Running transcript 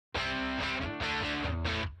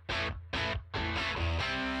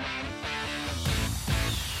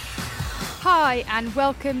Hi and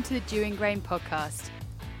welcome to the Dewing Grain podcast.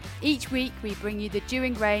 Each week we bring you the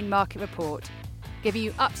Dewing Grain market report, giving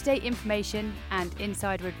you up-to-date information and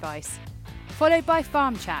insider advice, followed by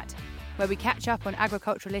Farm Chat, where we catch up on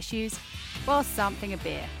agricultural issues while sampling a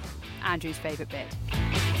beer, Andrew's favourite bit.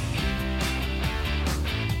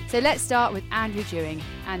 So let's start with Andrew Dewing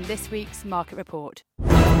and this week's market report.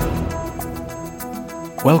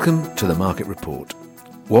 Welcome to the market report.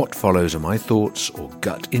 What follows are my thoughts or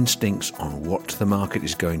gut instincts on what the market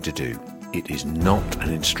is going to do. It is not an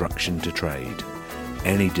instruction to trade.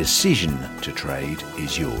 Any decision to trade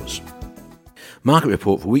is yours. Market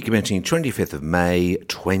report for week commencing 25th of May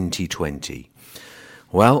 2020.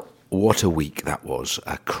 Well, what a week that was.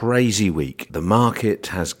 A crazy week. The market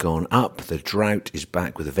has gone up. The drought is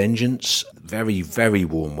back with a vengeance. Very, very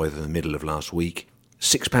warm weather in the middle of last week.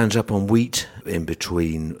 £6 up on wheat in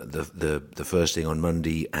between the first thing on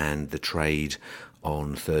Monday and the trade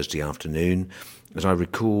on Thursday afternoon. As I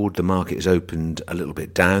record, the market has opened a little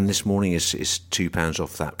bit down this morning. It's £2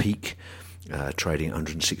 off that peak, trading at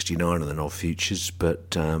 169 on the NOV futures.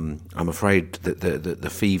 But I'm afraid that the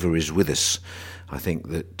fever is with us. I think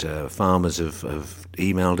that farmers have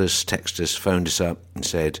emailed us, texted us, phoned us up and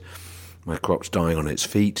said, my crop's dying on its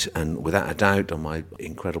feet, and without a doubt, on my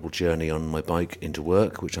incredible journey on my bike into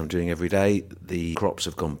work, which I'm doing every day, the crops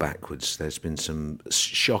have gone backwards. There's been some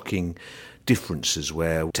shocking differences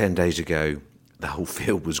where 10 days ago the whole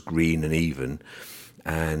field was green and even,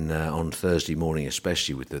 and on Thursday morning,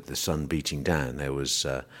 especially with the sun beating down, there's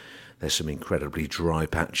some incredibly dry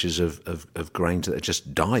patches of grains that are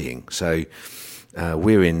just dying. So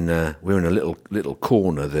we're in a little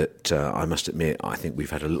corner that I must admit I think we've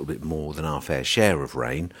had a little bit more than our fair share of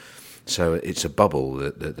rain. So it's a bubble.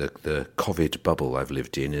 The COVID bubble I've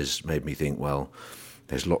lived in has made me think, well,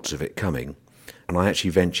 there's lots of it coming. And I actually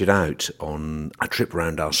ventured out on a trip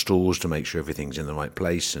around our stores to make sure everything's in the right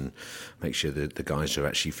place and make sure that the guys who are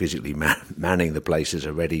actually physically manning the places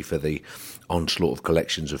are ready for the onslaught of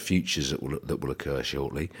collections of futures that will occur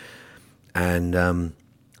shortly. And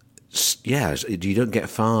you don't get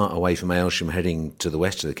far away from Aylsham heading to the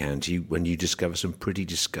west of the county when you discover some pretty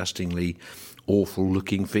disgustingly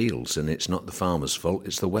awful-looking fields, and it's not the farmer's fault,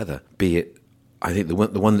 it's the weather. Be it, I think the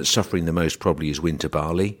one that's suffering the most probably is winter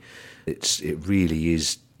barley. It really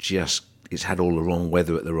is just, it's had all the wrong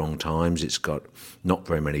weather at the wrong times. It's got not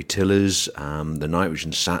very many tillers. The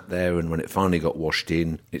nitrogen sat there, and when it finally got washed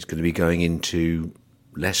in, it's going to be going into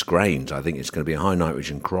less grains. I think it's going to be a high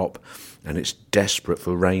nitrogen crop, and it's desperate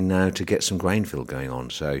for rain now to get some grain fill going on.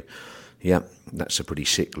 So, yeah, that's a pretty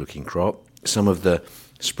sick looking crop. Some of the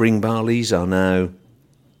spring barleys are now,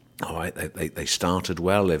 all right, they started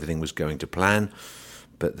well, everything was going to plan,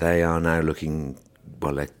 but they are now looking,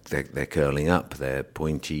 well, they're curling up, they're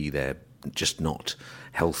pointy, they're just not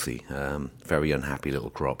healthy. Very unhappy little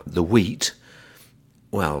crop. The wheat,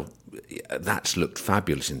 well, that's looked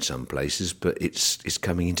fabulous in some places, but it's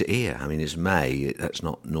coming into ear. I mean, it's May. That's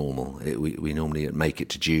not normal. We normally make it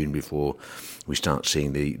to June before we start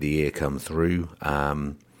seeing the ear come through.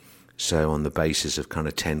 So on the basis of kind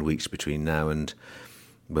of 10 weeks between now and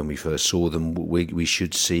when we first saw them, we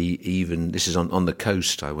should see even, this is on the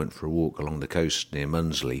coast. I went for a walk along the coast near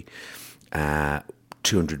Munsley,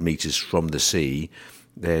 200 metres from the sea.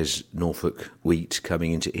 There's Norfolk wheat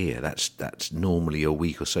coming into ear. That's normally a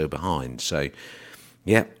week or so behind. So,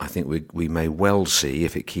 yeah, I think we may well see,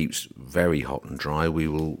 if it keeps very hot and dry, we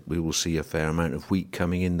will see a fair amount of wheat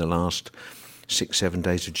coming in the last 6-7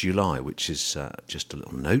 days of July, which is just a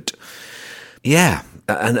little note. Yeah,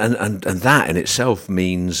 and that in itself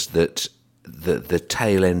means that the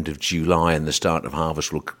tail end of July and the start of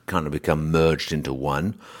harvest will kind of become merged into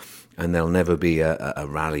one. And there'll never be a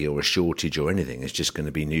rally or a shortage or anything. It's just going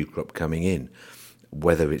to be new crop coming in.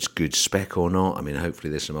 Whether it's good spec or not, I mean, hopefully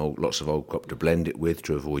there's lots of old crop to blend it with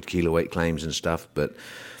to avoid kilo weight claims and stuff. But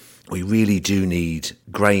we really do need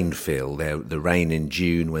grain fill. The rain in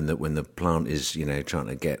June when the plant is,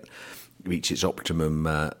 trying to reach its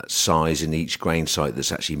optimum size in each grain site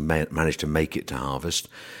that's actually managed to make it to harvest.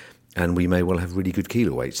 And we may well have really good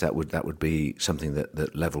kilo weights. That would be something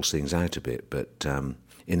that levels things out a bit. But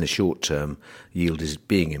in the short term, yield is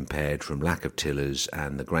being impaired from lack of tillers,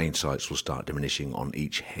 and the grain sites will start diminishing on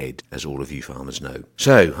each head, as all of you farmers know.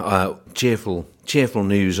 So, cheerful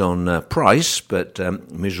news on price, but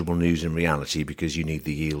miserable news in reality because you need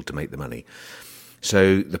the yield to make the money.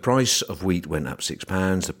 So the price of wheat went up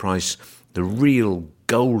 £6. The real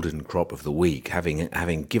golden crop of the week,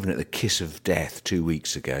 having given it the kiss of death 2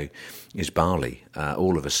 weeks ago, is barley.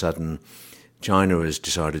 All of a sudden, China has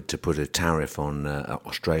decided to put a tariff on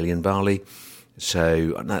Australian barley.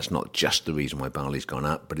 So and that's not just the reason why barley's gone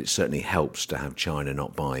up, but it certainly helps to have China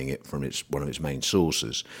not buying it from one of its main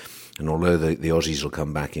sources. And although the Aussies will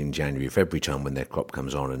come back in January, February time when their crop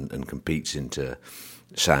comes on and competes into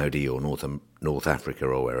Saudi or North Africa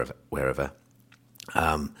or wherever,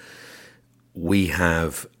 we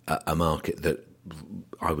have a market that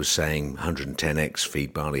I was saying 110x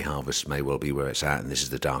feed barley harvest may well be where it's at, and this is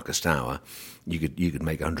the darkest hour. You could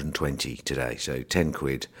make 120 today, so 10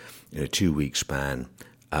 quid in a 2-week span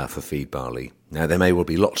for feed barley. Now there may well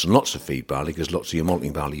be lots and lots of feed barley because lots of your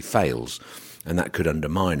malting barley fails, and that could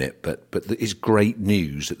undermine it. But it's great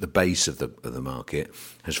news that the base of the market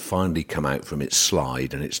has finally come out from its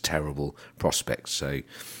slide and its terrible prospects. So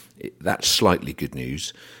that's slightly good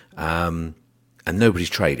news. And nobody's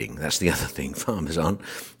trading. That's the other thing. Farmers aren't.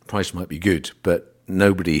 The price might be good, but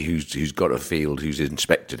nobody who's got a field, who's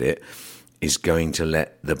inspected it, is going to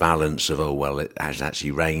let the balance of, it has actually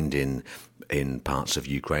rained in parts of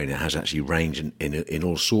Ukraine, it has actually rained in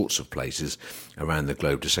all sorts of places around the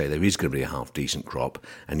globe, to say there is going to be a half-decent crop.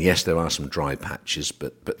 And yes, there are some dry patches,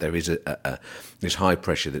 but there is this high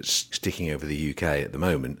pressure that's sticking over the UK at the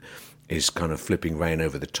moment is kind of flipping rain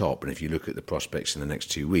over the top. And if you look at the prospects in the next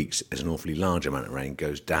 2 weeks, as an awfully large amount of rain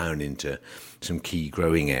goes down into some key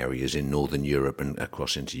growing areas in northern Europe and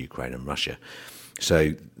across into Ukraine and Russia.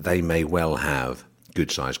 So they may well have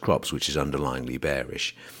good-sized crops, which is underlyingly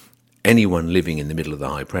bearish. Anyone living in the middle of the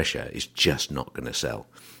high pressure is just not going to sell.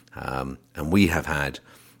 And we have had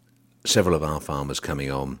several of our farmers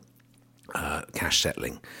coming on cash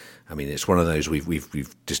settling. I mean, it's one of those,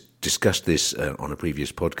 we've discussed this on a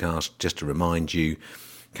previous podcast. Just to remind you,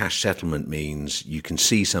 cash settlement means you can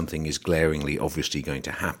see something is glaringly, obviously going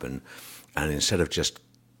to happen, and instead of just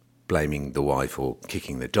blaming the wife or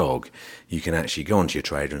kicking the dog, you can actually go onto your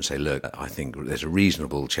trader and say, look, I think there's a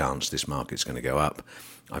reasonable chance this market's going to go up.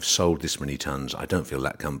 I've sold this many tons. I don't feel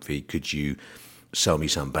that comfy. Could you sell me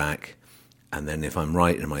some back? And then if I'm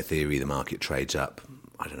right in my theory, the market trades up,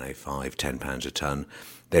 I don't know, £5-10 a ton,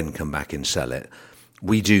 then come back and sell it.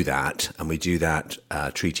 We do that, and we do that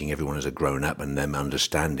treating everyone as a grown-up and them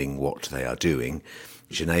understanding what they are doing,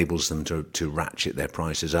 which enables them to ratchet their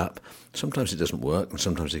prices up. Sometimes it doesn't work, and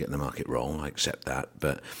sometimes they get the market wrong. I accept that.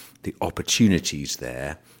 But the opportunity's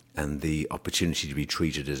there, and the opportunity to be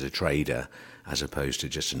treated as a trader as opposed to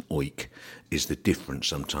just an oik is the difference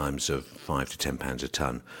sometimes of £5 to £10 a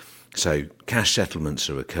ton. So cash settlements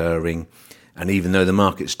are occurring, and even though the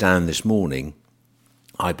market's down this morning,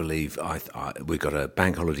 I believe we've got a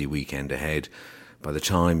bank holiday weekend ahead. By the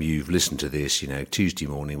time you've listened to this, Tuesday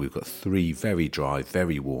morning, we've got 3 very dry,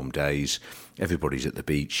 very warm days. Everybody's at the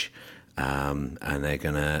beach, and they're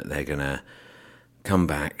gonna come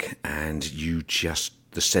back, and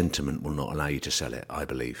the sentiment will not allow you to sell it, I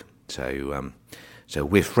believe. So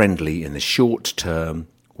we're friendly in the short term.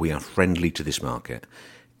 We are friendly to this market.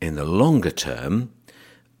 In the longer term,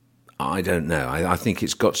 I don't know. I think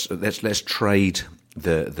it's got. Let's trade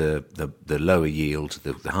the lower yield.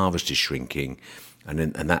 The harvest is shrinking,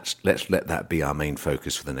 and let's let that be our main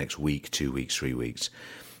focus for the next week, 2 weeks, 3 weeks.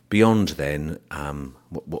 Beyond then,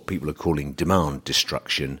 what people are calling demand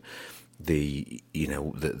destruction, the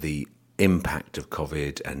impact of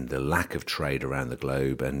COVID and the lack of trade around the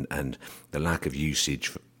globe and the lack of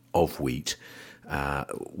usage of wheat,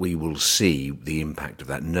 we will see the impact of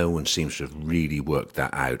that. No one seems to have really worked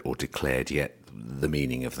that out or declared yet the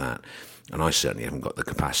meaning of that. And I certainly haven't got the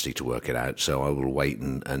capacity to work it out, so I will wait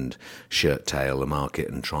and shirt tail the market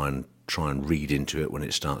and try and read into it when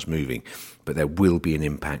it starts moving. But there will be an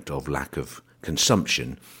impact of lack of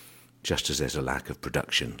consumption, just as there's a lack of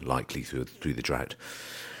production likely through the drought.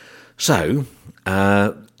 So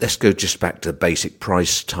let's go just back to basic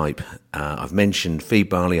price type. I've mentioned feed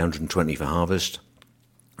barley, 120 for harvest,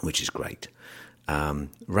 which is great.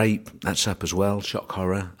 Rape, that's up as well, shock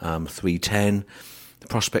horror, 310. The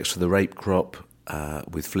prospects for the rape crop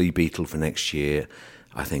with flea beetle for next year,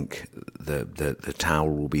 I think the towel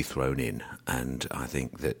will be thrown in, and I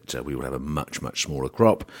think that we will have a much, much smaller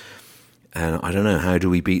crop. And I don't know, how do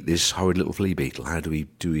we beat this horrid little flea beetle? How do we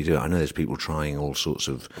do it? I know there's people trying all sorts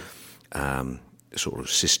of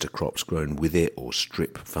sister crops grown with it, or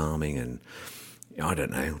strip farming, and I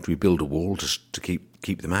don't know. Do we build a wall to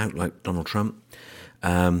keep them out like Donald Trump?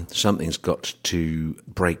 Something's got to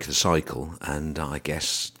break the cycle, and I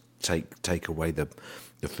guess take away the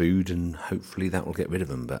food, and hopefully that will get rid of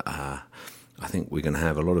them. But I think we're going to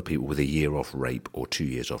have a lot of people with a year off rape or 2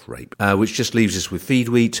 years off rape, which just leaves us with feed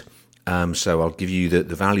wheat. So I'll give you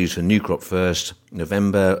the values for new crop first.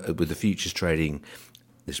 November, with the futures trading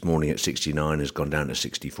this morning at 69, has gone down to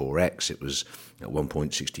 64x. It was at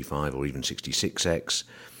 1.65 or even 66x.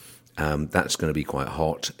 That's going to be quite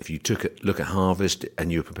hot. If you look at harvest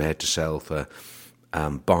and you're prepared to sell for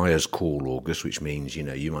buyer's call August, which means,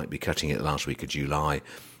 you might be cutting it last week of July,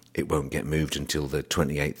 it won't get moved until the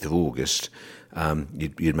 28th of August,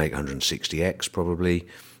 you'd make 160x probably.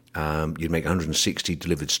 You'd make 160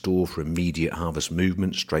 delivered store for immediate harvest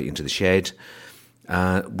movement straight into the shed,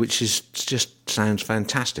 which is just sounds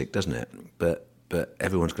fantastic, doesn't it? But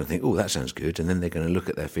everyone's going to think, oh, that sounds good, and then they're going to look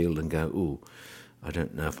at their field and go, oh, I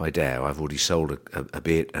don't know if I dare. I've already sold a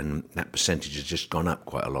bit, and that percentage has just gone up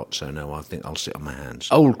quite a lot. So no, I think I'll sit on my hands.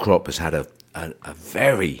 Old crop has had a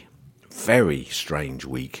very, very strange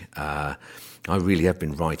week. I really have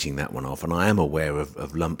been writing that one off, and I am aware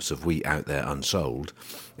of lumps of wheat out there unsold.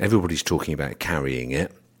 Everybody's talking about carrying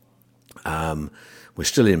it. We're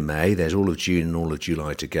still in May. There's all of June and all of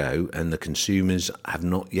July to go, and the consumers have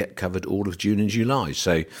not yet covered all of June and July.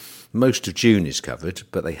 So most of June is covered,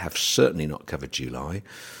 but they have certainly not covered July.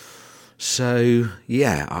 So,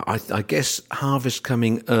 yeah, I guess harvest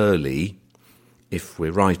coming early, if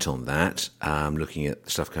we're right on that, looking at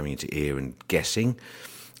stuff coming into ear and guessing,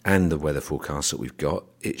 and the weather forecast that we've got,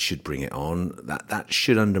 it should bring it on. That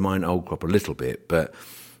should undermine old crop a little bit, but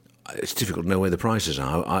it's difficult to know where the prices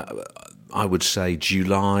are. I would say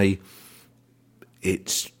July,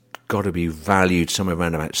 it's got to be valued somewhere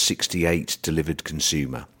around about 68 delivered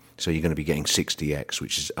consumer. So you're going to be getting 60x,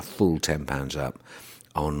 which is a full £10 up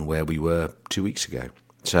on where we were 2 weeks ago.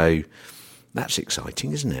 So that's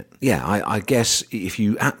exciting, isn't it? Yeah, I guess if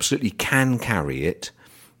you absolutely can carry it,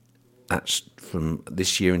 that's from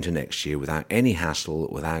this year into next year without any hassle,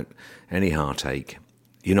 without any heartache.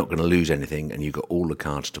 You're not going to lose anything, and you've got all the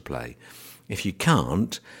cards to play. If you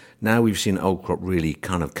can't, now we've seen old crop really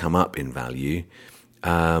kind of come up in value.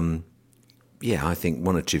 Yeah, I think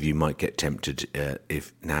one or two of you might get tempted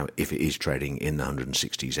if it is trading in the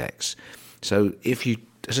 160x. So if you,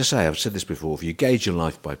 as I say, I've said this before, if you gauge your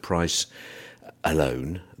life by price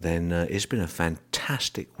alone, then it's been a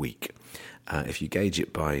fantastic week. If you gauge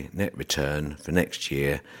it by net return for next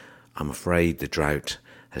year, I'm afraid the drought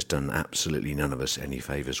has done absolutely none of us any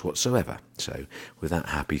favours whatsoever. So with that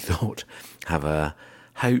happy thought, have a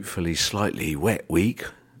hopefully slightly wet week.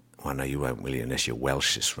 Well, no, you won't, will you, unless you're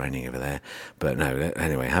Welsh, it's raining over there. But no,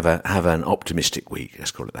 anyway, have an optimistic week,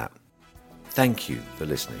 let's call it that. Thank you for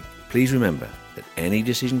listening. Please remember that any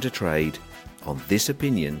decision to trade on this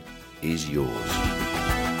opinion is yours.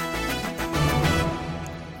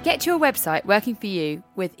 Get your website working for you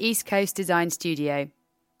with East Coast Design Studio.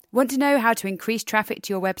 Want to know how to increase traffic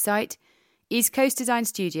to your website? East Coast Design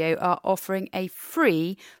Studio are offering a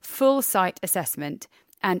free full site assessment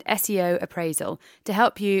and SEO appraisal to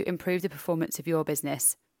help you improve the performance of your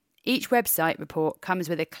business. Each website report comes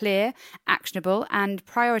with a clear, actionable and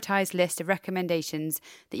prioritised list of recommendations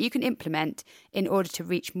that you can implement in order to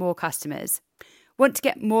reach more customers. Want to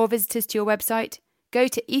get more visitors to your website? Go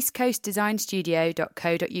to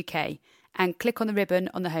eastcoastdesignstudio.co.uk and click on the ribbon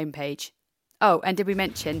on the homepage. Oh, and did we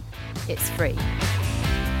mention it's free?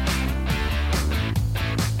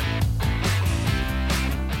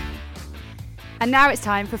 And now it's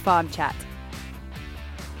time for Farm Chat.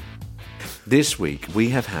 This week we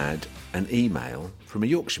have had an email from a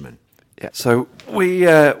Yorkshireman. Yeah, so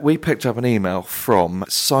we picked up an email from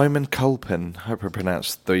Simon Culpin. I hope I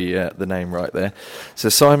pronounced the name right there. So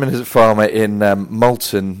Simon is a farmer in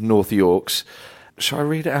Malton, North Yorks. Shall I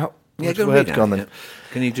read it out? Yeah, go read it out. Yeah.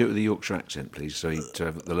 Can you do it with a Yorkshire accent, please, so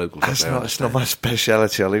the locals? It's not my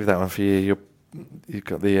speciality. I'll leave that one for you. You've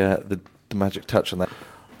got the magic touch on that.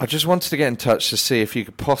 I just wanted to get in touch to see if you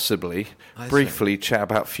could possibly briefly chat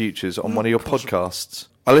about futures on one of your podcasts.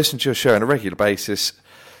 I listen to your show on a regular basis,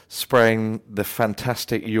 spraying the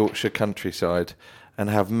fantastic Yorkshire countryside, and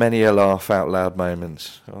have many a laugh out loud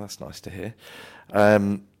moments. Oh, that's nice to hear.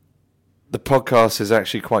 The podcast is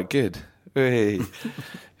actually quite good.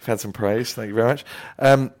 You've had some praise, thank you very much.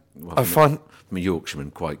 I find from a Yorkshireman,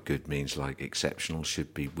 quite good means like exceptional,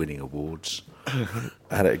 should be winning awards.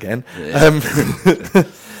 At it again. Yeah.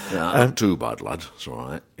 Not too bad, lad. It's all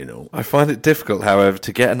right, I find it difficult, however,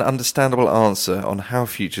 to get an understandable answer on how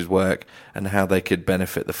futures work and how they could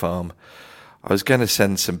benefit the farm. I was going to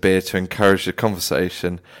send some beer to encourage the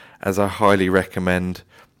conversation, as I highly recommend.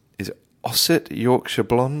 Is it Ossett Yorkshire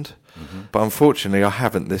Blonde? Mm-hmm. But unfortunately, I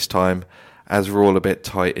haven't this time, as we're all a bit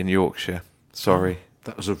tight in Yorkshire. Sorry.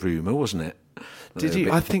 That was a rumour, wasn't it? Did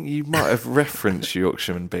you? I think you might have referenced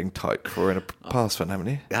Yorkshiremen being tight before in a past one, haven't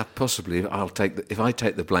you? Yeah, possibly. If I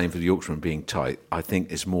take the blame for the Yorkshiremen being tight, I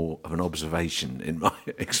think it's more of an observation in my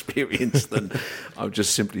experience than I've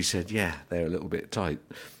just simply said, yeah, they're a little bit tight.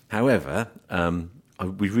 However,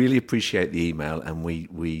 We really appreciate the email, and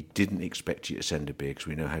we didn't expect you to send a beer because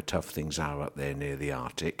we know how tough things are up there near the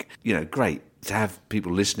Arctic. Great to have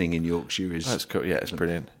people listening in Yorkshire. That's cool. Yeah, it's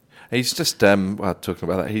brilliant. He's just talking about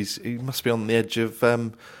that. He must be on the edge of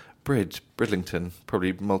Bridlington,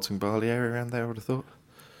 probably malting barley area around there, I would have thought.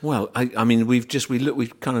 Well, I mean, we've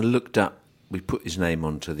kind of looked up. We put his name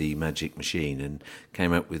onto the Magic Machine and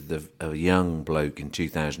came up with a young bloke in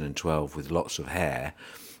 2012 with lots of hair,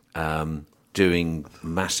 doing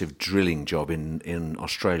massive drilling job in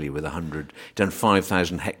Australia with 100, done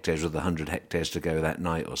 5,000 hectares with 100 hectares to go that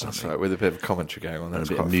night or something. That's right, with a bit of commentary going on. And a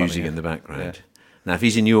bit of music in the background. Yeah. Now, if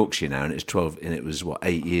he's in Yorkshire now and it was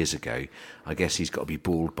 8 years ago, I guess he's got to be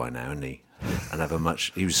bald by now, hasn't he? And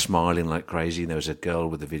he was smiling like crazy, and there was a girl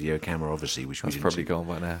with a video camera, obviously, which that's probably gone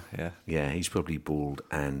by now. Yeah, yeah, he's probably bald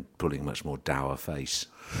and pulling a much more dour face.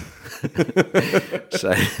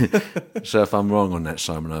 so if I'm wrong on that,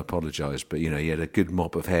 Simon, I apologise. But he had a good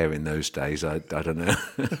mop of hair in those days. I don't know.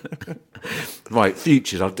 Right,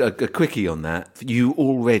 futures. A quickie on that. You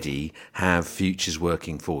already have futures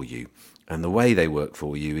working for you, and the way they work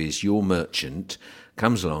for you is your merchant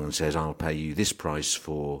comes along and says, I'll pay you this price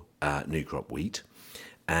for new crop wheat.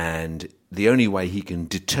 And the only way he can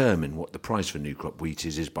determine what the price for new crop wheat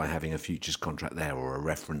is by having a futures contract there or a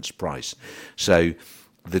reference price. So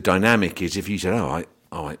the dynamic is if you said, all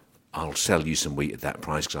right, I'll sell you some wheat at that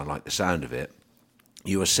price because I like the sound of it.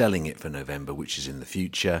 You are selling it for November, which is in the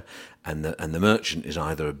future, and the merchant is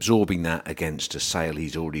either absorbing that against a sale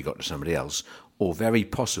he's already got to somebody else, or very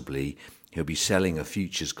possibly he'll be selling a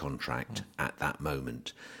futures contract at that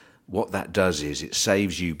moment. What that does is it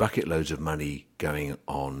saves you bucket loads of money going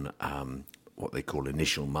on what they call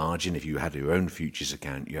initial margin. If you had your own futures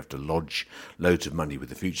account, you have to lodge loads of money with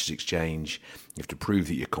the futures exchange. You have to prove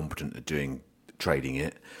that you're competent at trading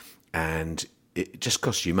it, and it just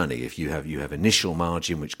costs you money. If you have initial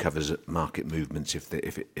margin, which covers market movements if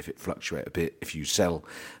it fluctuates a bit. If you sell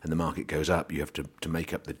and the market goes up, you have to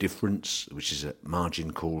make up the difference, which is that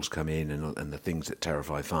margin calls come in and the things that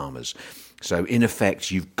terrify farmers. So in effect,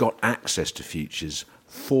 you've got access to futures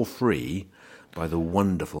for free by the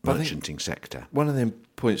wonderful merchanting sector. One of the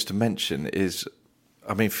points to mention is,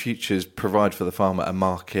 futures provide for the farmer a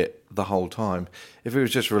market the whole time. If it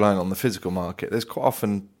was just relying on the physical market, there's quite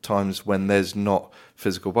often times when there's not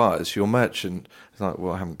physical buyers. Your merchant is like,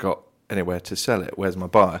 well, I haven't got anywhere to sell it. Where's my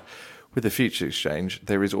buyer? With the future exchange,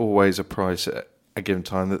 there is always a price at a given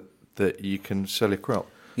time that you can sell your crop.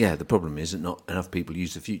 Yeah, the problem is that not enough people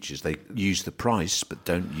use the futures. They use the price, but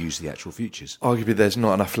don't use the actual futures. Arguably, there's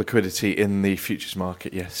not enough liquidity in the futures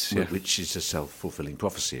market, yes. Yeah. Which is a self-fulfilling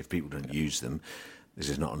prophecy. If people don't use them,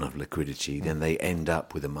 there's not enough liquidity, then they end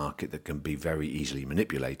up with a market that can be very easily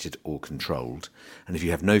manipulated or controlled. And if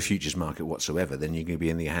you have no futures market whatsoever, then you're going to be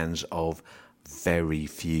in the hands of very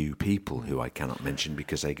few people who I cannot mention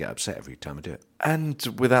because they get upset every time I do it. And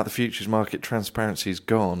without the futures market, transparency is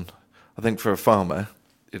gone. I think for a farmer,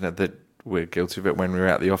 that we're guilty of it when we're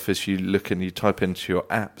at the office, you look and you type into your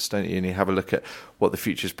apps, don't you, and you have a look at what the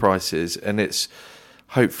futures price is, and it's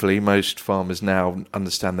hopefully most farmers now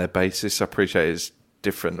understand their basis. I appreciate it's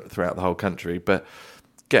different throughout the whole country, but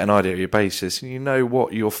get an idea of your basis and you know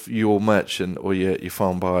what your merchant or your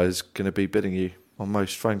farm buyer is going to be bidding you on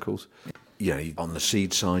most phone calls. On the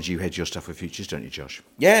seed side, you hedge your stuff with futures, don't you, Josh?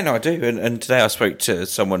 Yeah, no, I do. And today I spoke to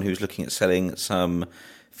someone who's looking at selling some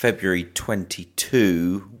February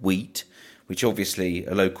 22 wheat, which obviously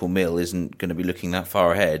a local mill isn't going to be looking that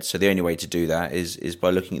far ahead. So the only way to do that is by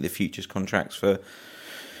looking at the futures contracts for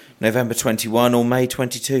November 21 or May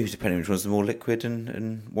 22, depending on which one's the more liquid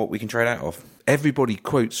and what we can trade out of. Everybody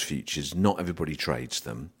quotes futures, not everybody trades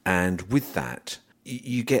them. And with that,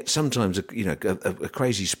 you get sometimes a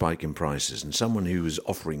crazy spike in prices, and someone who is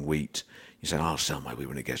offering wheat, you say, I'll sell my wheat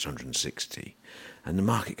when it gets 160. And the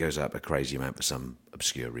market goes up a crazy amount for some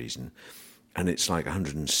obscure reason, and it's like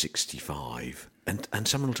 165. And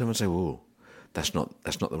someone will turn and say, well, that's not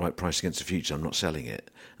the right price against the future, I'm not selling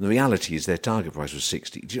it. And the reality is their target price was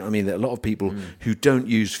 60. Do you know what I mean? There are a lot of people who don't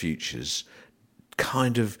use futures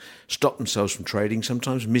kind of stop themselves from trading,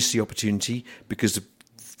 sometimes miss the opportunity because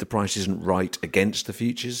the price isn't right against the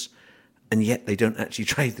futures, and yet they don't actually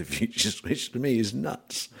trade the futures, which to me is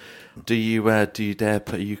nuts. Do you dare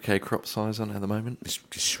put a UK crop size on at the moment? It's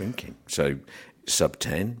shrinking. So sub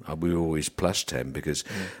 10. We were always plus 10 because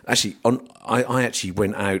actually I actually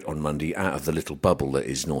went out on Monday out of the little bubble that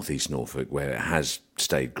is northeast Norfolk where it has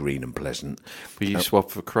stayed green and pleasant. But you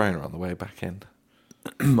swapped for Corona on the way back in?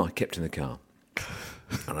 I kept in the car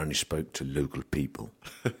and only spoke to local people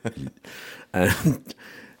and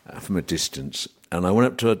from a distance. And I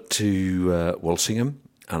went up to Walsingham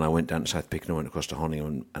and I went down to South Picton, I went across to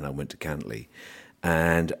Honningham, and I went to Cantley.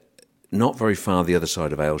 And not very far the other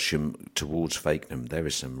side of Aylsham towards Fakenham, there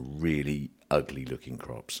is some really ugly-looking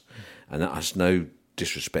crops. And that's no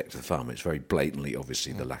disrespect to the farmer. It's very blatantly,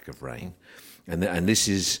 obviously, the lack of rain. And this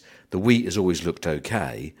is... The wheat has always looked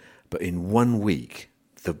okay, but in 1 week,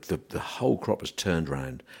 the whole crop has turned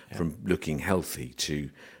around from looking healthy to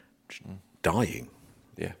dying.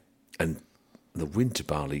 Yeah. And the winter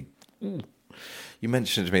barley... You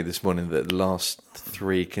mentioned to me this morning that the last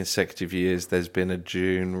 3 consecutive years there's been a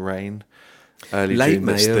June rain. Late June,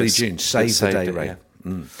 May, early June, save the day rain.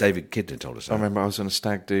 Yeah. David Kidner told us that. I remember I was on a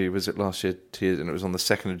stag do, was it last year, 2 years, and it was on the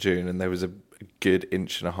 2nd of June, and there was a good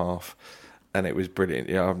inch and a half, and it was brilliant.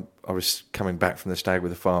 Yeah, I was coming back from the stag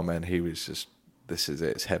with a farmer, and he was just, this is it,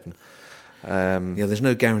 it's heaven. There's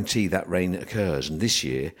no guarantee that rain occurs, and this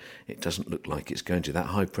year it doesn't look like it's going to. That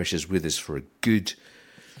high pressure's with us for a good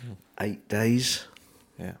 8 days.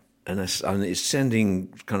 Yeah. And it's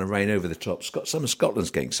sending kind of rain over the top. Some of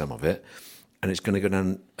Scotland's getting some of it, and it's going to go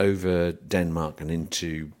down over Denmark and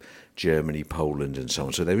into Germany, Poland, and so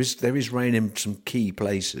on. So there is rain in some key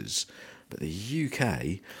places, but the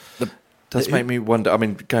UK does make me wonder. I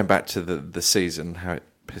mean, going back to the season, how it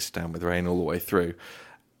pissed down with rain all the way through,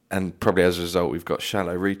 and probably as a result, we've got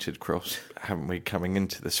shallow rooted crops, haven't we, coming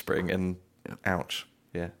into the spring? And ouch,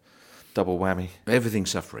 yeah. Double whammy. Everything's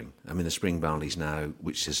suffering. I mean, the spring barley's now,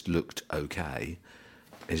 which has looked okay,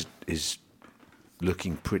 is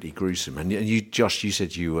looking pretty gruesome. And you, Josh, you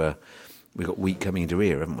said we got wheat coming into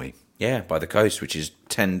here, haven't we? Yeah, by the coast, which is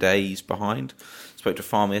 10 days behind. Spoke to a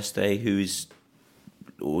farmer yesterday who is,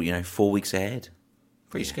 4 weeks ahead.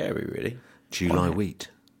 Pretty scary, really. July wheat,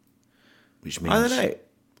 which means... I don't know.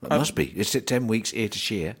 It must be. It's at 10 weeks ear to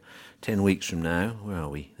shear. 10 weeks from now, where are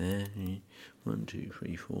we? There. 1, 2,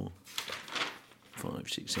 3, 4, 5,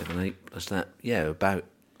 6, 7, 8. Plus that, about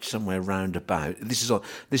somewhere round about. This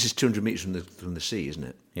is 200 metres from the sea, isn't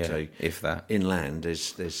it? Yeah, so if that. Inland,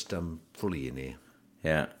 there's fully in here.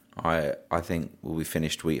 Yeah, I think we'll be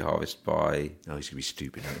finished wheat harvest by... Oh, he's going to be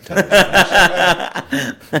stupid.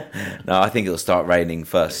 No, I think it'll start raining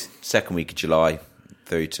second week of July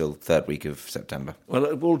through till third week of September. Well,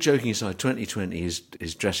 all joking aside, 2020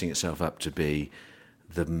 is dressing itself up to be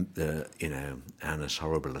the annus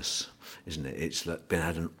horribilis, isn't it? It's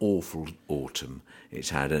had an awful autumn. It's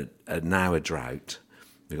had now a drought.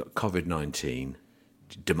 We've got COVID-19,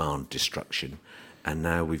 demand destruction, and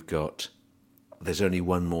now there's only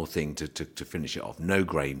one more thing to finish it off. No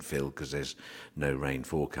grain fill because there's no rain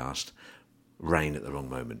forecast. Rain at the wrong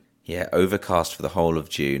moment. Yeah, overcast for the whole of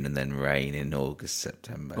June and then rain in August,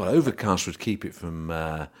 September. Well, overcast would keep it from...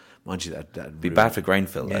 mind you, that'd be bad for grain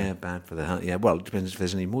fill, though. Yeah, bad for the... Yeah, well, it depends if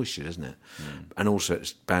there's any moisture, doesn't it? And also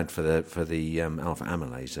it's bad for the alpha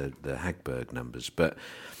amylase, the Hagberg numbers. But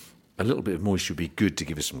a little bit of moisture would be good to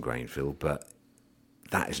give us some grain fill, but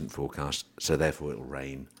that isn't forecast, so therefore it'll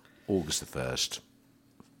rain August the 1st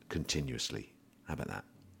continuously. How about that?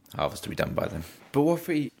 Harvest to be done by then. But what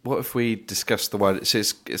if we discuss the wider... So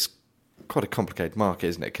it's quite a complicated market,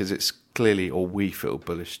 isn't it? Because it's clearly, or we feel,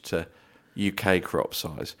 bullish to UK crop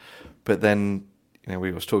size. But then, we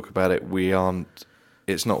always talk about it,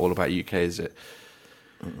 it's not all about UK, is it?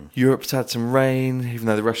 Mm-mm. Europe's had some rain, even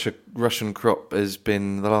though the Russian crop has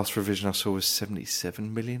been, the last revision I saw was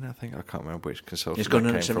 77 million, I think. I can't remember which consultant. It's gone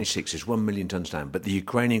down to 76, it's 1 million tonnes down. But the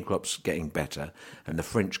Ukrainian crop's getting better, and the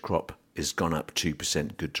French crop has gone up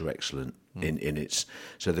 2%, good to excellent in its...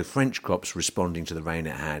 So the French crop's responding to the rain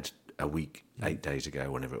it had a week, 8 days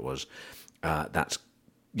ago, whenever it was. That's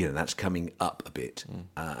coming up a bit.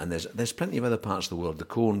 And there's plenty of other parts of the world. The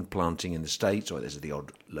corn planting in the States, or there's the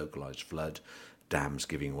odd localised flood, dams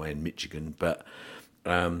giving way in Michigan, but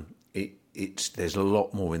there's a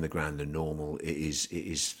lot more in the ground than normal. It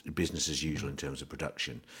is business as usual in terms of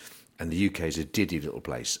production. And the UK is a diddy little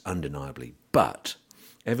place, undeniably. But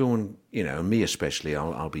everyone, and me especially,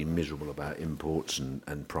 I'll be miserable about imports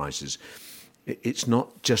and prices. It's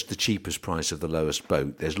not just the cheapest price of the lowest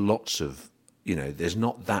boat. There's lots of... there's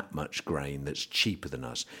not that much grain that's cheaper than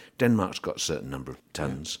us. Denmark's got a certain number of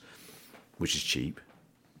tonnes, which is cheap,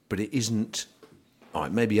 but it isn't... All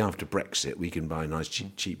right, maybe after Brexit we can buy nice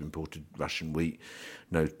cheap imported Russian wheat,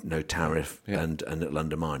 no tariff, and it'll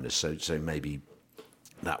undermine us. So maybe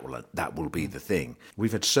that will be the thing.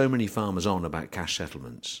 We've had so many farmers on about cash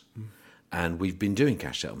settlements, and we've been doing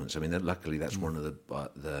cash settlements. I mean, luckily that's one of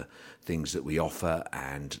the things that we offer,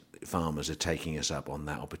 and farmers are taking us up on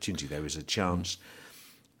that opportunity. There is a chance.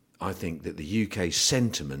 I think that the UK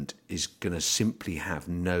sentiment is going to simply have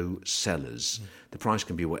no sellers. The price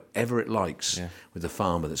can be whatever it likes with the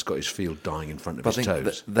farmer that's got his field dying in front of his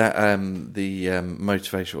toes. The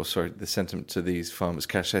sentiment to these farmers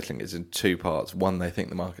cash settling is in two parts. One, they think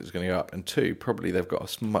the market is going to go up, and two, probably they've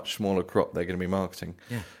got a much smaller crop they're going to be marketing.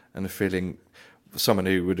 Yeah. And the feeling someone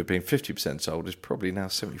who would have been 50% sold is probably now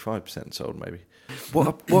 75% sold, maybe.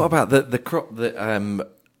 What about the crop that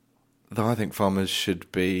I think farmers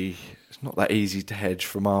should be? It's not that easy to hedge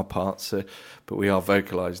from our part, but we are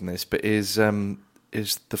vocalising this. But is the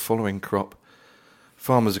following crop?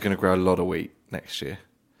 Farmers are going to grow a lot of wheat next year,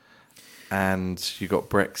 and you got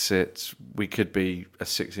Brexit. We could be a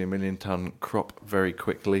 60 million tonne crop very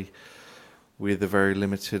quickly, with a very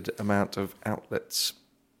limited amount of outlets.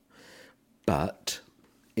 But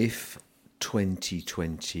if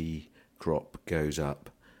 2020 crop goes up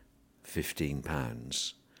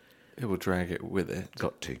 £15, it will drag it with it.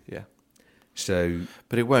 Got to. Yeah. So,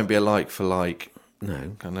 but it won't be a like for like.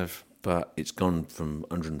 No. Kind of. But it's gone from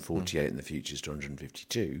 148 in the futures to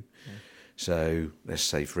 152. Yeah. So let's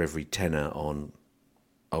say for every tenner on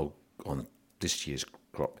this year's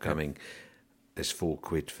crop coming, there's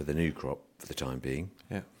 £4 for the new crop for the time being.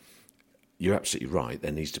 Yeah. You're absolutely right.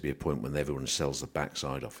 There needs to be a point when everyone sells the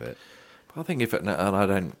backside off it. But I think and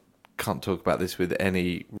I can't talk about this with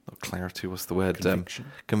any clarity. What's the word?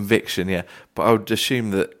 Conviction. Yeah. But I would assume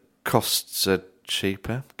that costs are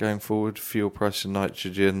cheaper going forward. Fuel price and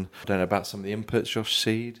nitrogen. I don't know about some of the inputs. Josh,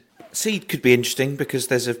 seed. Seed could be interesting because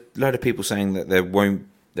there's a load of people saying that there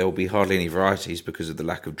will be hardly any varieties because of the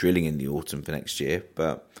lack of drilling in the autumn for next year.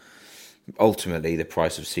 But ultimately, the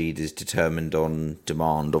price of seed is determined on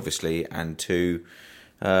demand, obviously, and to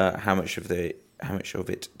how much of it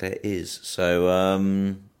there is. So,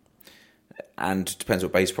 and it depends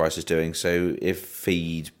what base price is doing. So, if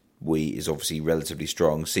feed wheat is obviously relatively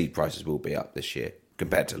strong, seed prices will be up this year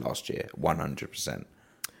compared to last year, 100%.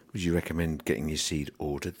 Would you recommend getting your seed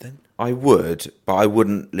ordered then? I would, but I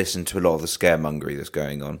wouldn't listen to a lot of the scaremongery that's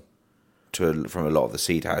going on from a lot of the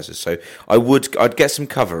seed houses. So I'd get some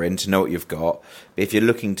cover in to know what you've got. If you're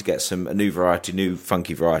looking to get a new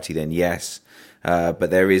funky variety, then yes.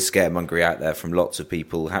 But there is scaremongery out there from lots of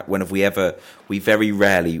people. When have we very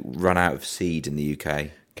rarely run out of seed in the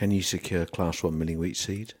UK. Can you secure Class 1 milling wheat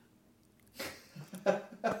seed?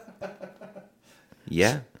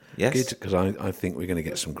 Yeah. Yes. Good, because I think we're going to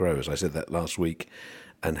get some growers. I said that last week,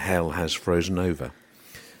 and hell has frozen over.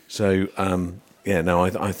 So, I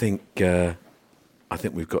think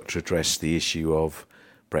we've got to address the issue of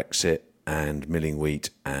Brexit and milling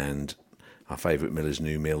wheat and our favourite miller's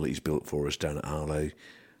new mill that he's built for us down at Harlow.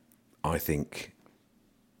 I think,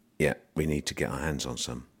 we need to get our hands on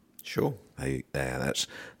some. Sure. That's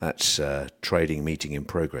trading meeting in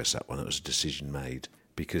progress, that one. That was a decision made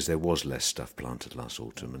because there was less stuff planted last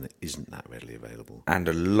autumn and it isn't that readily available. And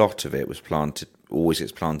a lot of it was always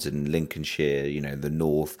gets planted in Lincolnshire, the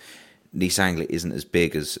north. East Anglia isn't as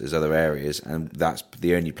big as other areas, and that's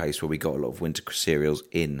the only place where we got a lot of winter cereals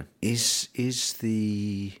in. Is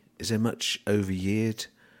there much over-yeared?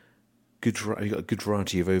 Have you got a good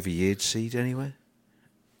variety of over-yeared seed anywhere?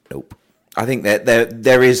 Nope. I think that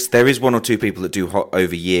there is one or two people that do hot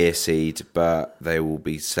over year seed, but they will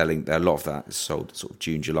be selling. A lot of that is sold sort of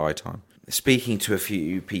June, July time. Speaking to a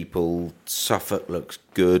few people, Suffolk looks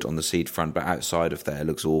good on the seed front, but outside of there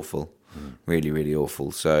looks awful. Really, really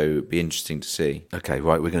awful. So it'd be interesting to see. Okay,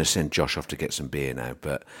 right. We're going to send Josh off to get some beer now.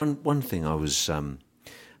 But one thing I was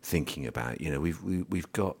thinking about,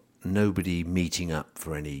 we've got nobody meeting up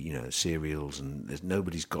for any, cereals, and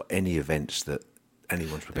nobody's got any events that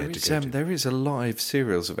anyone's prepared to go to. There is a live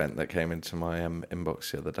cereals event that came into my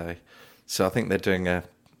inbox the other day. So I think they're doing a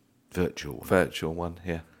virtual one.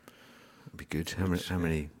 Yeah, that'd be good. How much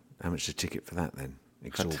the ticket for that then?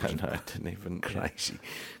 Exorbitant. I don't know. I didn't even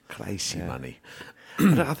crazy money.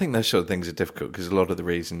 I think those sort of things are difficult because a lot of the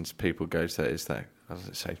reasons people go to that is that, as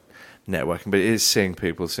I say, networking, but it is seeing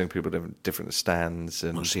people at different stands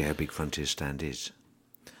and see how big Frontier stand is.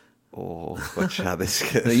 Or watch how this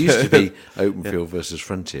gets. There used to be Openfield versus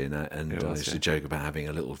Frontier, and I used to joke about having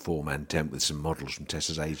a little 4-man tent with some models from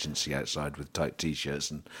Tessa's agency outside with tight T-shirts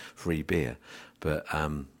and free beer. But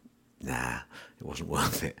it wasn't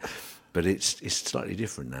worth it. But it's slightly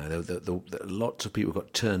different now. Lots of people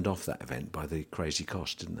got turned off that event by the crazy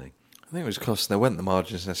cost, didn't they? I think it was cost. There weren't the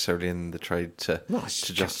margins necessarily in the trade to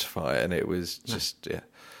justify it, and it was just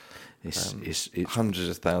it's hundreds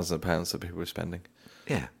of thousands of pounds that people were spending.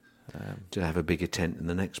 Yeah. To have a bigger tent than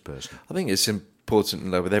the next person. I think it's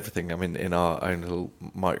important with everything. I mean, in our own little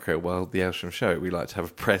micro world, the Elsham Show, we like to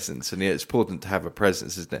have a presence, and it's important to have a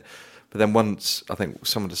presence, isn't it? But then once I think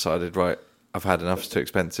someone decided, right, I've had enough, it's too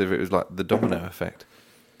expensive. It was like the domino effect.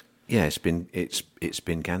 Yeah, it's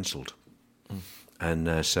been cancelled,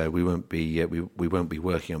 and so we won't be we won't be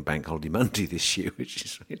working on Bank Holiday Monday this year, which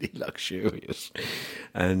is really luxurious,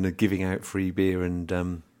 and giving out free beer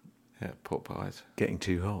and pork pies, getting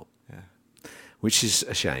too hot. Yeah, which is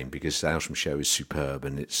a shame because the Aylsham show is superb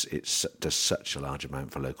and it does such a large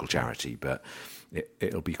amount for local charity, but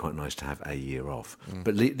it'll be quite nice to have a year off.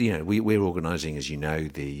 But we're organising, as you know,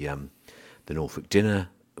 the Norfolk dinner,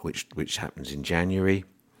 which happens in January.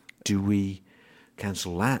 Do we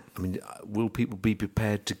cancel that? I mean, will people be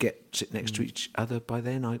prepared to sit next to each other by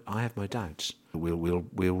then? I have my doubts.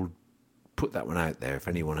 We'll put that one out there. If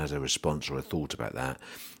anyone has a response or a thought about that,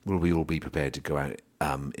 will we all be prepared to go out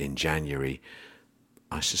in January?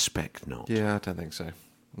 I suspect not. Yeah, I don't think so.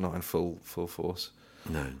 Not in full force.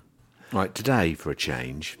 No. Right, today, for a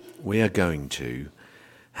change, we are going to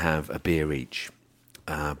have a beer each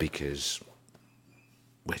because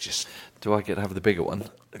we're just... Do I get to have the bigger one?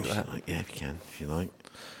 Yeah, if you can, if you like.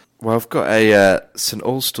 Well, I've got a St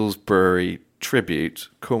Austell's Brewery Tribute,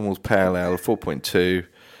 Cornwall's Pale Ale, 4.2,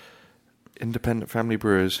 independent family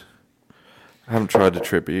brewers. I haven't tried a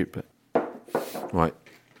Tribute, but... Right,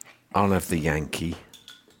 I'll have the Yankee.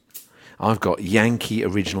 I've got Yankee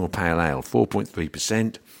Original Pale Ale,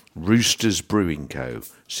 4.3%, Roosters Brewing Co.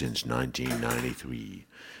 since 1993.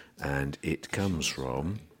 And it comes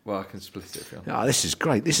from... Well, I can split it if you want. Oh, this is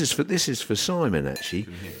great. This is for Simon, actually.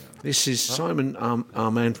 This is Simon, our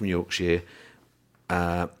man from Yorkshire.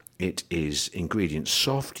 It is ingredients: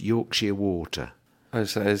 soft Yorkshire water. Oh,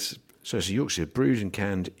 so it's a Yorkshire brewed and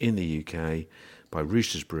canned in the UK by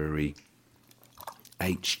Roosters Brewery.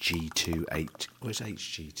 HG28. Where's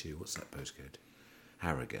HG2? What's that postcode?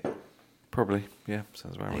 Harrogate. probably, yeah,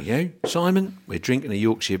 sounds about right. There you go. Simon, we're drinking a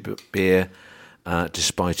Yorkshire beer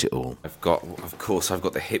despite it all. I've got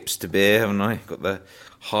the hipster beer, haven't I? Got the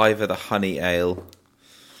Hiver, the honey ale.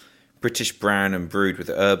 British brown and brewed with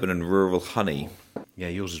urban and rural honey. Yeah,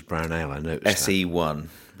 yours is brown ale, I noticed. SE1.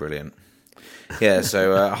 Brilliant. Yeah,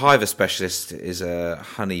 so Hiver Specialist is a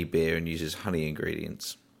honey beer and uses honey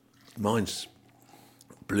ingredients. Mine's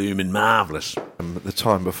blooming marvellous. The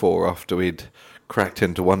time before, after we'd cracked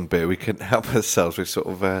into one beer, we couldn't help ourselves. We sort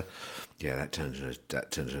of... Yeah, that turns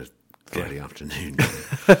into Friday afternoon.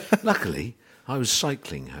 Luckily, I was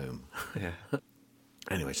cycling home. Yeah.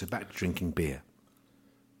 Anyway, so back to drinking beer.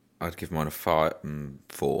 I'd give mine a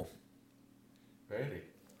 4. Really?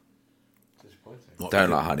 Disappointing.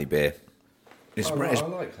 Don't like honey beer. I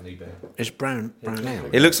like honey beer. It's brown ale.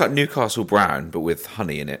 It looks like Newcastle Brown, but with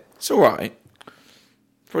honey in it. It's all right.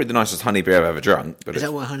 Probably the nicest honey beer I've ever drunk. But Is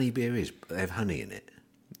that what honey beer is? They have honey in it.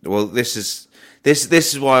 Well, this is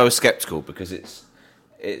why I was sceptical, because it's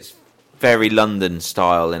very London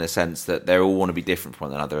style in a sense that they all want to be different from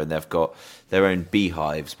one another, and they've got their own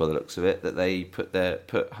beehives by the looks of it that they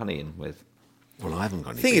put honey in with. Well, I haven't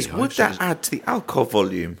got any. The thing is, would that add to the alcohol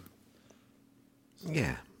volume?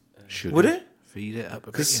 Yeah, should Would it? Feed it up a bit.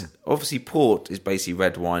 Because Yeah. obviously port is basically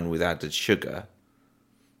red wine with added sugar.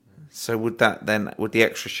 So would the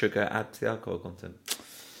extra sugar add to the alcohol content?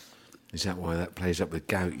 Is that why that plays up with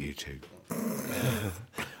gout, you two?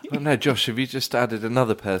 Well, no, Josh, have you just added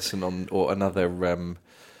another person on, or another,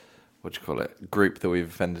 group that we've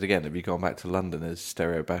offended again? Have you gone back to London as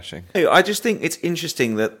stereo bashing? I just think it's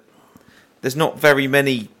interesting that there's not very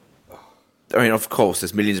many... I mean, of course,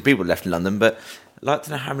 there's millions of people left in London, but I'd like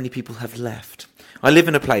to know how many people have left. I live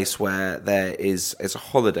in a place where it's a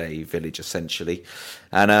holiday village, essentially,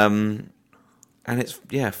 and it's,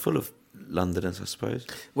 full of Londoners, I suppose.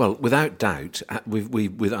 Well, without doubt, we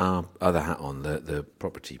with our other hat on, the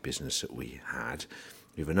property business that we had,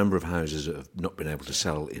 we have a number of houses that have not been able to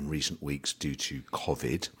sell in recent weeks due to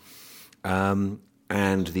COVID,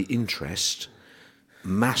 and the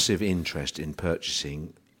massive interest in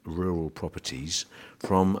purchasing rural properties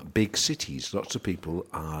from big cities. Lots of people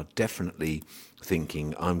are definitely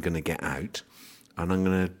thinking, I'm going to get out and I'm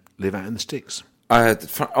going to live out in the sticks.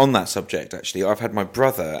 On that subject, actually, I've had my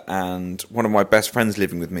brother and one of my best friends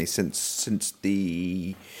living with me since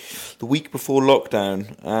the week before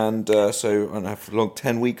lockdown, and so I don't know, for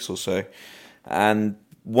 10 weeks or so. And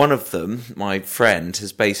one of them, my friend,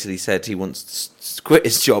 has basically said he wants to quit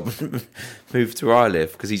his job and move to where I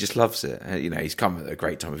live because he just loves it. He's come at a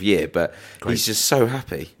great time of year, but he's just so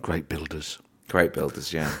happy. Great builders,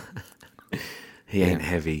 yeah. He ain't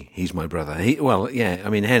heavy. He's my brother. I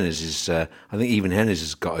mean, Henners is... I think even Henners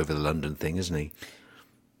has got over the London thing, hasn't he?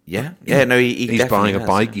 Yeah. Yeah, no, he's buying a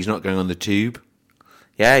bike. Yeah. He's not going on the tube.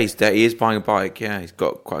 Yeah, he is buying a bike. Yeah, he's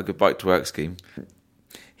got quite a good bike to work scheme.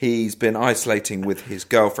 he's been isolating with his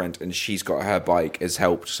girlfriend, and she's got her bike has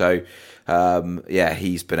helped. So,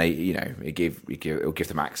 he's been it'll give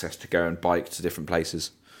them access to go and bike to different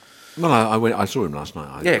places. Well, I saw him last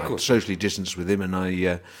night. Of course. I socially distanced with him,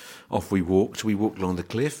 and off we walked. We walked along the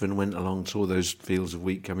cliff and went along, saw those fields of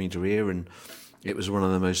wheat coming to here, and it was one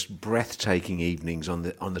of the most breathtaking evenings on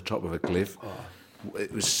the top of a cliff. Oh.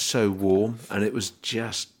 It was so warm, and it was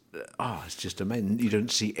just it's just amazing. You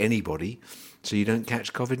don't see anybody, so you don't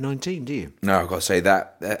catch COVID-19, do you? No, I've got to say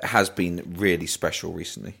that has been really special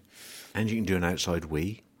recently. And you can do an outside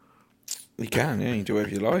wee. You can, yeah. You can do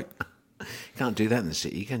whatever you like. You can't do that in the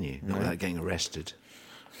city, can you? Not without getting arrested.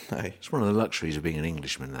 No. It's one of the luxuries of being an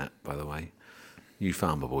Englishman, that, by the way. You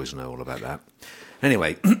farmer boys know all about that.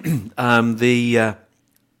 Anyway,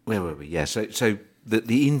 where were we? Yeah, so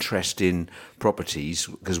the interest in properties,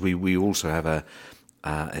 because we also have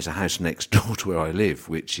there's a house next door to where I live,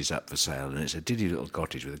 which is up for sale, and it's a diddy little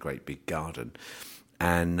cottage with a great big garden.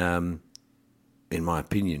 And in my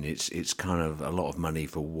opinion, it's kind of a lot of money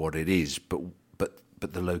for what it is, but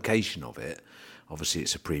the location of it, obviously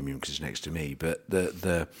it's a premium because it's next to me, but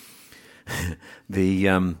the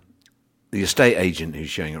estate agent who's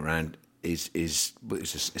showing it around is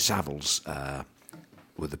Savills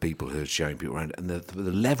with the people who are showing people around, and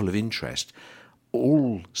the level of interest,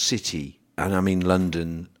 all city, and I mean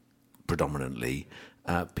London predominantly,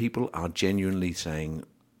 people are genuinely saying,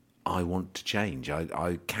 I want to change.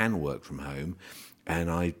 I can work from home, and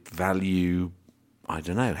I value,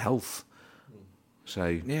 health. So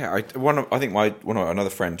yeah, I think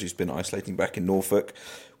another friend who's been isolating back in Norfolk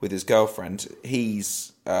with his girlfriend. He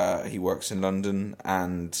works in London,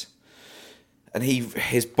 and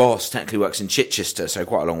his boss technically works in Chichester, so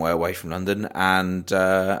quite a long way away from London. And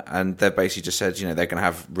they've basically just said, they're going to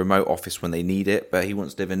have remote office when they need it, but he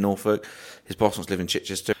wants to live in Norfolk. His boss wants to live in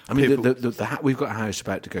Chichester. I mean, we've got a house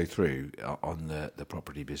about to go through on the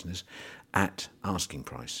property business at asking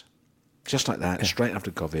price, just like that, straight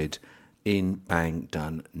after COVID. In, bang,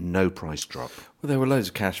 done, no price drop. Well, there were loads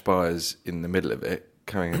of cash buyers in the middle of it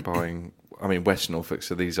coming and buying. I mean, West Norfolk,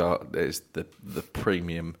 so there's the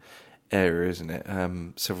premium area, isn't it?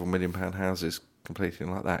 Several £1 million houses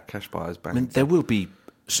completing like that, cash buyers, bang. I mean, there will be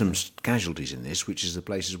some casualties in this, which is the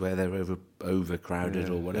places where they're overcrowded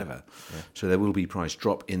or whatever. Yeah. So there will be price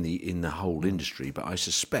drop in the whole industry, but I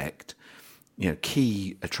suspect,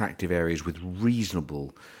 key attractive areas with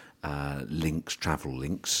reasonable travel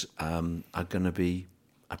links, are going to be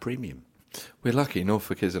a premium. We're lucky.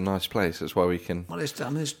 Norfolk is a nice place. That's why we can. Well,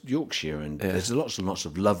 there's Yorkshire, and there's lots and lots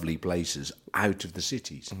of lovely places out of the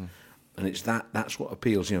cities, and it's that's what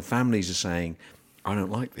appeals. Families are saying, "I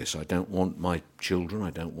don't like this. I don't want my children.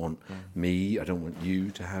 I don't want me. I don't want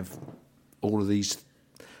you to have all of this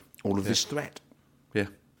threat." Yeah.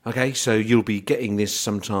 Okay, so you'll be getting this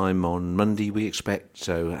sometime on Monday, we expect.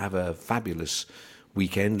 So have a fabulous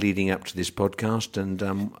weekend leading up to this podcast, and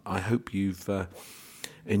I hope you've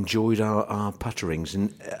enjoyed our putterings.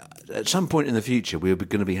 And at some point in the future, we're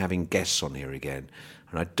going to be having guests on here again,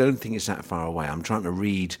 and I don't think it's that far away. I'm trying to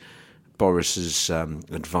read Boris's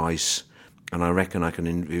advice, and I reckon I can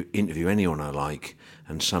interview anyone I like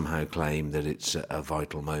and somehow claim that it's a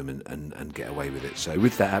vital moment and get away with it. So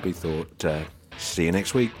with that happy thought, see you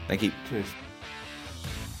next week. Thank you. Cheers.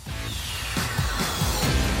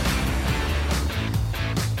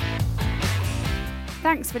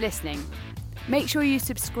 Thanks for listening. Make sure you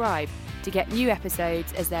subscribe to get new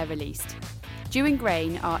episodes as they're released. Dewing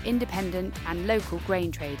Grain are independent and local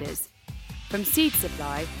grain traders. From seed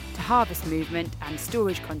supply to harvest movement and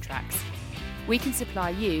storage contracts, we can supply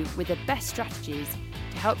you with the best strategies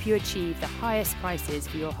to help you achieve the highest prices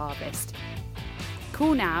for your harvest.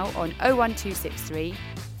 Call now on 01263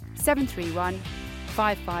 731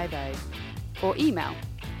 550 or email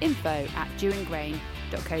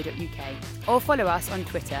info@dewinggrain.co.uk or follow us on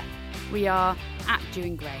Twitter. We are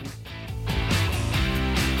 @DewingGrain.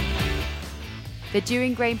 The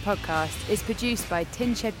Dewing Grain podcast is produced by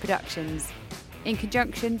Tin Shed Productions in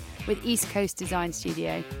conjunction with East Coast Design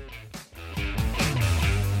Studio.